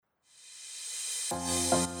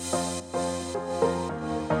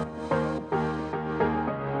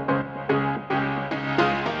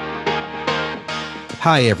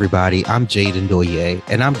Hi, everybody. I'm Jaden Doye,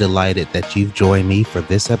 and I'm delighted that you've joined me for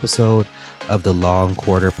this episode of the Long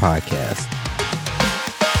Quarter Podcast.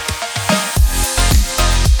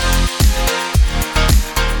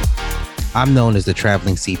 I'm known as the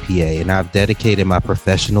Traveling CPA, and I've dedicated my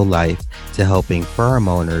professional life to helping firm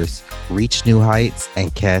owners reach new heights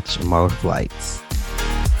and catch more flights.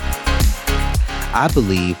 I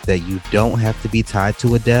believe that you don't have to be tied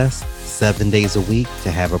to a desk 7 days a week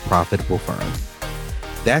to have a profitable firm.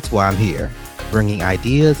 That's why I'm here, bringing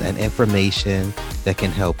ideas and information that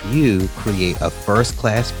can help you create a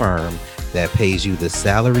first-class firm that pays you the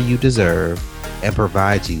salary you deserve and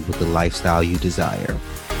provides you with the lifestyle you desire.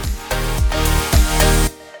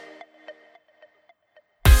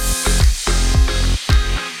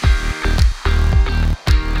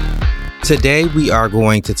 Today, we are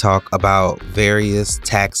going to talk about various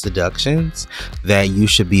tax deductions that you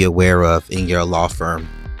should be aware of in your law firm.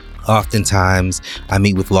 Oftentimes, I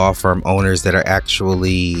meet with law firm owners that are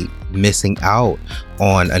actually missing out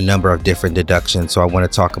on a number of different deductions. So I want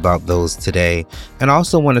to talk about those today, and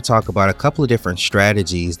also want to talk about a couple of different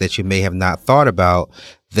strategies that you may have not thought about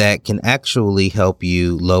that can actually help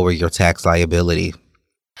you lower your tax liability.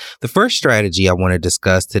 The first strategy I want to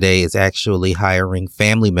discuss today is actually hiring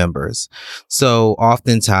family members. So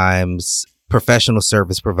oftentimes, professional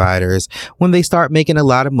service providers, when they start making a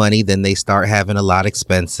lot of money, then they start having a lot of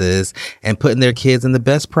expenses and putting their kids in the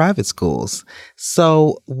best private schools.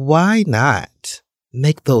 So why not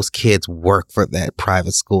make those kids work for that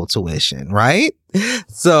private school tuition, right?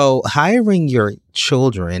 So hiring your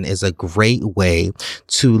children is a great way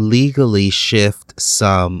to legally shift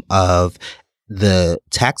some of the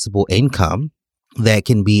taxable income that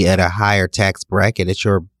can be at a higher tax bracket at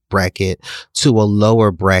your bracket to a lower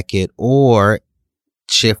bracket, or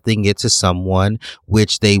shifting it to someone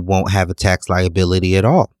which they won't have a tax liability at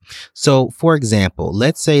all. So, for example,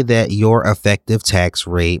 let's say that your effective tax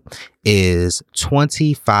rate is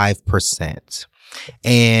 25%.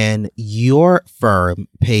 And your firm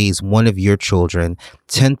pays one of your children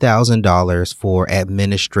 $10,000 for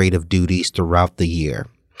administrative duties throughout the year.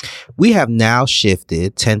 We have now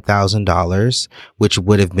shifted $10,000, which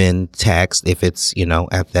would have been taxed if it's,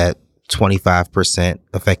 at that 25%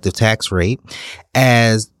 effective tax rate,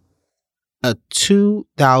 as a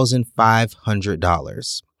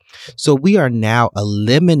 $2,500. So we are now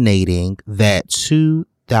eliminating that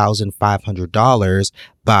 $2,500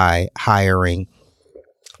 by hiring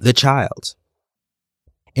the child.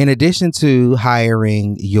 In addition to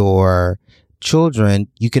hiring your children,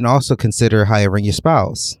 you can also consider hiring your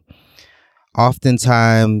spouse.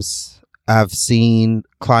 Oftentimes, I've seen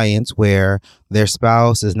clients where their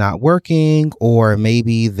spouse is not working, or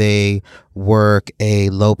maybe they work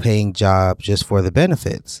a low-paying job just for the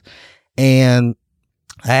benefits. And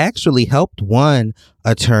I actually helped one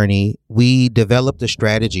attorney. We developed a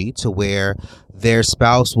strategy to where their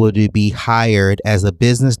spouse would be hired as a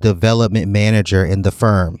business development manager in the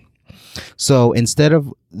firm. So instead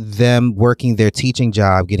of them working their teaching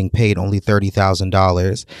job, getting paid only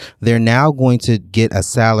 $30,000, they're now going to get a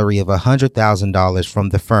salary of $100,000 from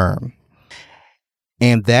the firm.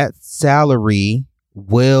 And that salary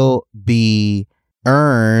will be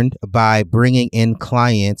earned by bringing in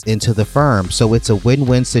clients into the firm. So it's a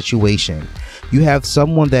win-win situation. You have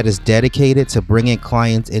someone that is dedicated to bringing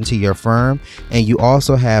clients into your firm, and you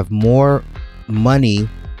also have more money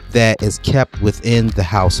that is kept within the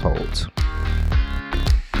household.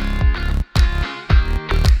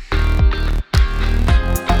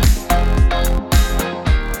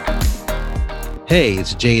 Hey,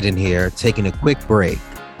 it's Jaden here, taking a quick break.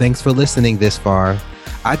 Thanks for listening this far.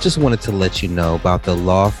 I just wanted to let you know about the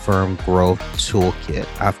Law Firm Growth Toolkit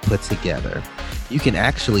I've put together. You can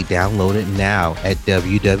actually download it now at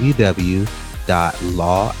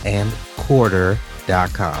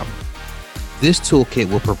www.lawandquarter.com. This toolkit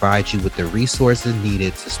will provide you with the resources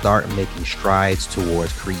needed to start making strides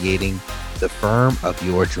towards creating the firm of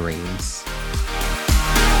your dreams.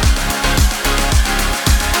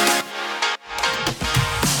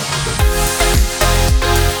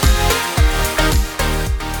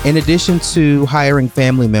 In addition to hiring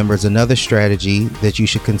family members, another strategy that you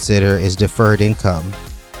should consider is deferred income.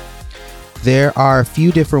 There are a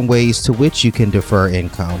few different ways to which you can defer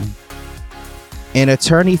income. An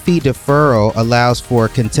attorney fee deferral allows for a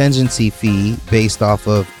contingency fee based off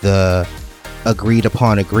of the agreed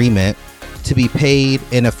upon agreement to be paid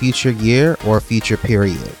in a future year or future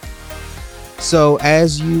period. So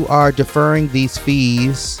as you are deferring these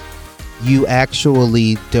fees, you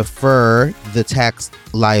actually defer the tax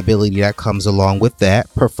liability that comes along with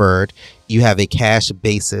that. Preferred, you have a cash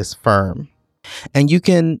basis firm. And you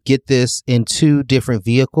can get this in two different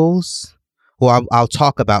vehicles. Well, I'll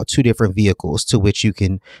talk about two different vehicles to which you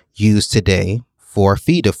can use today for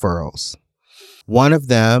fee deferrals. One of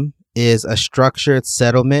them is a structured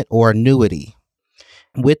settlement or annuity.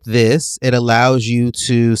 With this, it allows you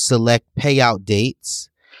to select payout dates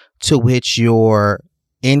to which your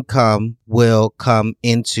income will come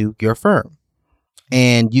into your firm.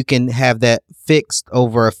 And you can have that fixed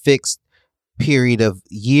over a fixed period of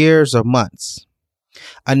years or months.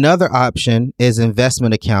 Another option is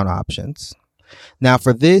investment account options. Now,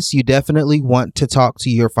 for this, you definitely want to talk to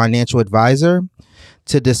your financial advisor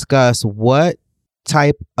to discuss what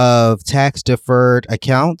type of tax deferred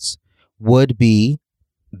accounts would be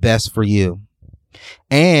best for you.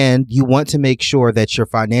 And you want to make sure that your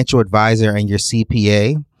financial advisor and your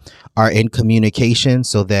CPA are in communication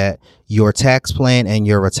so that your tax plan and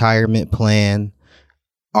your retirement plan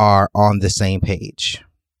are on the same page.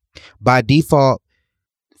 By default,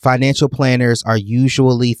 financial planners are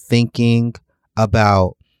usually thinking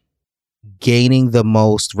about gaining the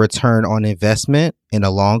most return on investment in the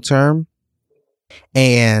long term.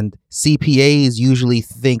 And CPAs usually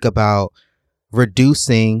think about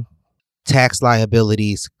reducing tax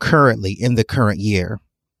liabilities currently in the current year.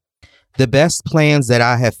 The best plans that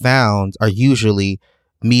I have found are usually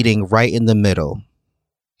meeting right in the middle,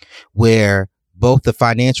 where both the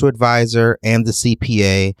financial advisor and the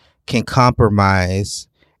CPA can compromise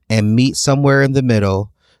and meet somewhere in the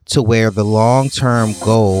middle to where the long-term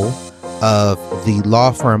goal of the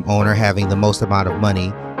law firm owner having the most amount of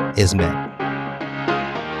money is met.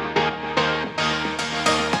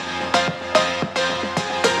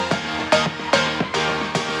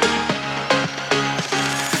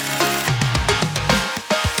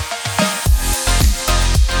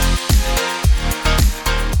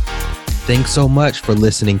 Thanks so much for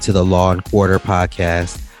listening to the Law and Quarter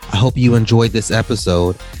podcast. I hope you enjoyed this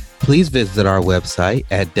episode. Please visit our website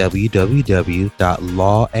at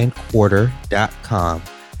www.lawandquarter.com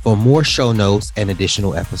for more show notes and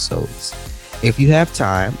additional episodes. If you have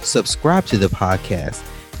time, subscribe to the podcast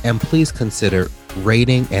and please consider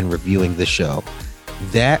rating and reviewing the show.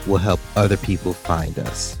 That will help other people find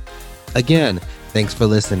us. Again, thanks for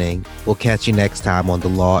listening. We'll catch you next time on the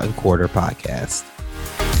Law and Quarter podcast.